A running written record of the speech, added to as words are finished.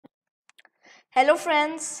Hello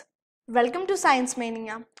friends, welcome to Science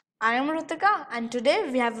Mania. I am Ritika and today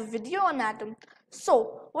we have a video on atom.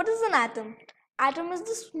 So, what is an atom? Atom is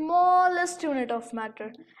the smallest unit of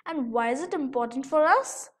matter. And why is it important for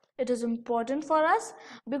us? It is important for us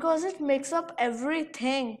because it makes up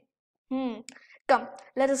everything. Come,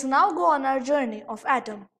 let us now go on our journey of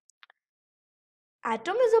atom.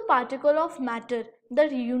 Atom is a particle of matter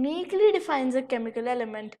that uniquely defines a chemical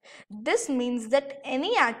element. This means that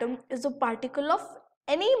any atom is a particle of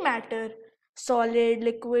any matter, solid,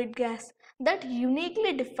 liquid, gas, that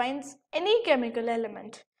uniquely defines any chemical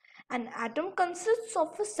element. An atom consists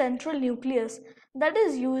of a central nucleus that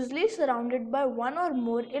is usually surrounded by one or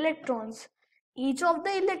more electrons. Each of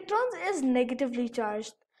the electrons is negatively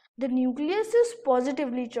charged. The nucleus is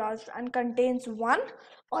positively charged and contains one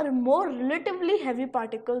or more relatively heavy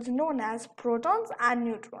particles known as protons and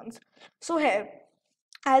neutrons. So here,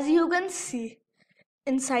 as you can see,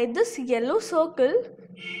 inside this yellow circle,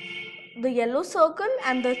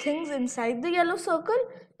 and the things inside the yellow circle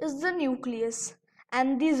is the nucleus.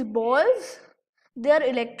 And these balls, they are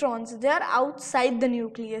electrons, they are outside the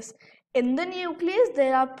nucleus. In the nucleus,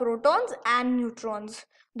 there are protons and neutrons.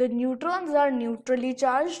 The neutrons are neutrally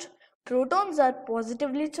charged, protons are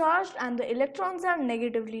positively charged, and the electrons are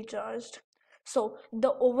negatively charged. So,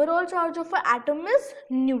 the overall charge of an atom is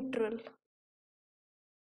neutral.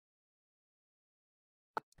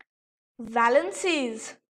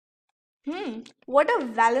 Valences. What are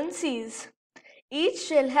valences? Each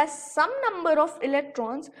shell has some number of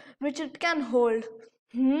electrons which it can hold.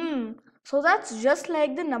 So that's just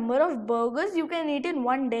like the number of burgers you can eat in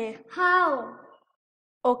one day. How?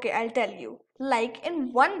 Okay, I'll tell you. Like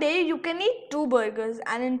in one day you can eat 2 burgers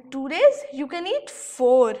and in 2 days you can eat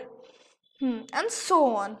 4. And so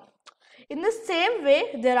on. In the same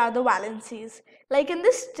way, there are the valencies. Like in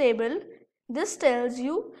this table, this tells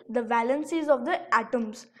you the valencies of the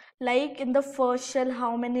atoms. Like in the first shell,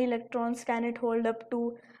 how many electrons can it hold up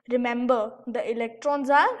to? Remember, the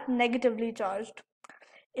electrons are negatively charged.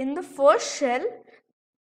 In the first shell,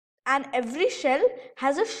 and every shell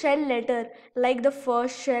has a shell letter. Like the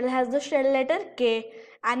first shell has the shell letter K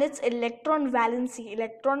and its electron valency.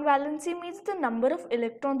 Electron valency means the number of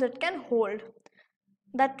electrons it can hold.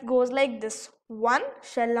 That goes like this: 1,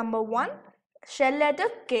 shell number 1, shell letter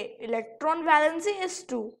K, electron valency is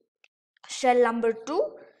 2. Shell number 2,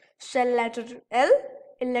 shell letter L,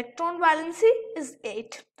 electron valency is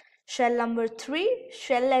 8. Shell number 3,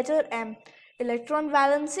 shell letter M, electron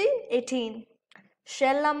valency 18.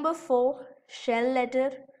 Shell number 4, shell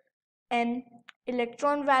letter N,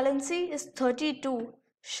 electron valency is 32.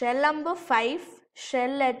 Shell number 5, shell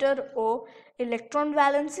letter O, electron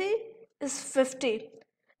valency is 50.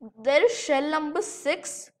 There is shell number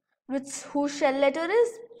 6, whose shell letter is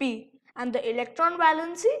P, and the electron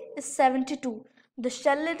valency is 72. The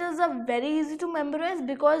shell letters are very easy to memorize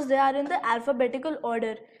because they are in the alphabetical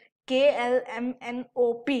order K, L, M, N,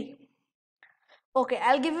 O, P. Okay,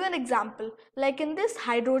 I'll give you an example. Like in this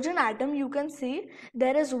hydrogen atom, you can see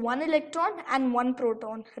there is one electron and one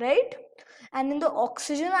proton, right? And in the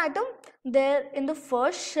oxygen atom, there in the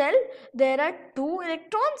first shell, there are 2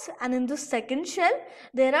 electrons, and in the second shell,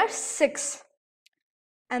 there are 6.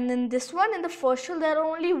 And in this one, in the first shell, there are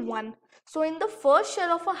only 1. So in the first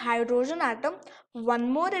shell of a hydrogen atom,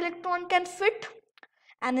 1 more electron can fit.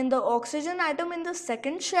 And in the oxygen atom, in the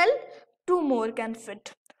second shell, 2 more can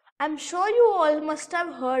fit. I'm sure you all must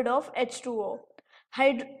have heard of H2O.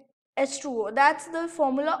 H2O, that's the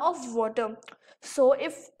formula of water. So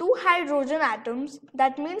if 2 hydrogen atoms,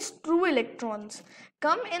 that means 2 electrons,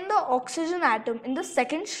 come in the oxygen atom in the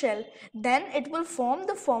second shell, then it will form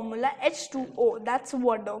the formula H2O, that's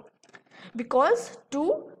water. Because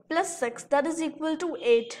 2 plus 6, that is equal to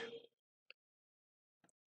 8.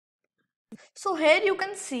 So here you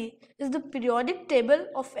can see is the periodic table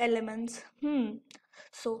of elements.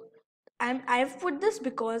 So I've put this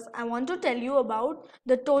because I want to tell you about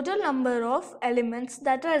the total number of elements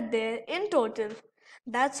that are there in total.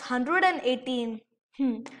 That's 118.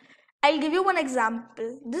 I'll give you one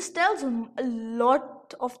example. This tells a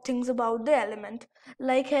lot of things about the element.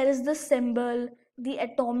 Like here is the symbol, the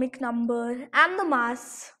atomic number, and the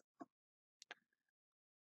mass.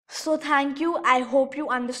 So thank you. I hope you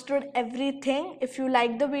understood everything. If you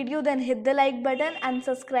liked the video, then hit the like button and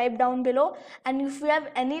subscribe down below. And if you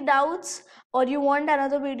have any doubts or you want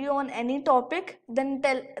another video on any topic, then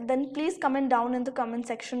please comment down in the comment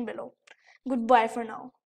section below. Goodbye for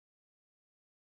now.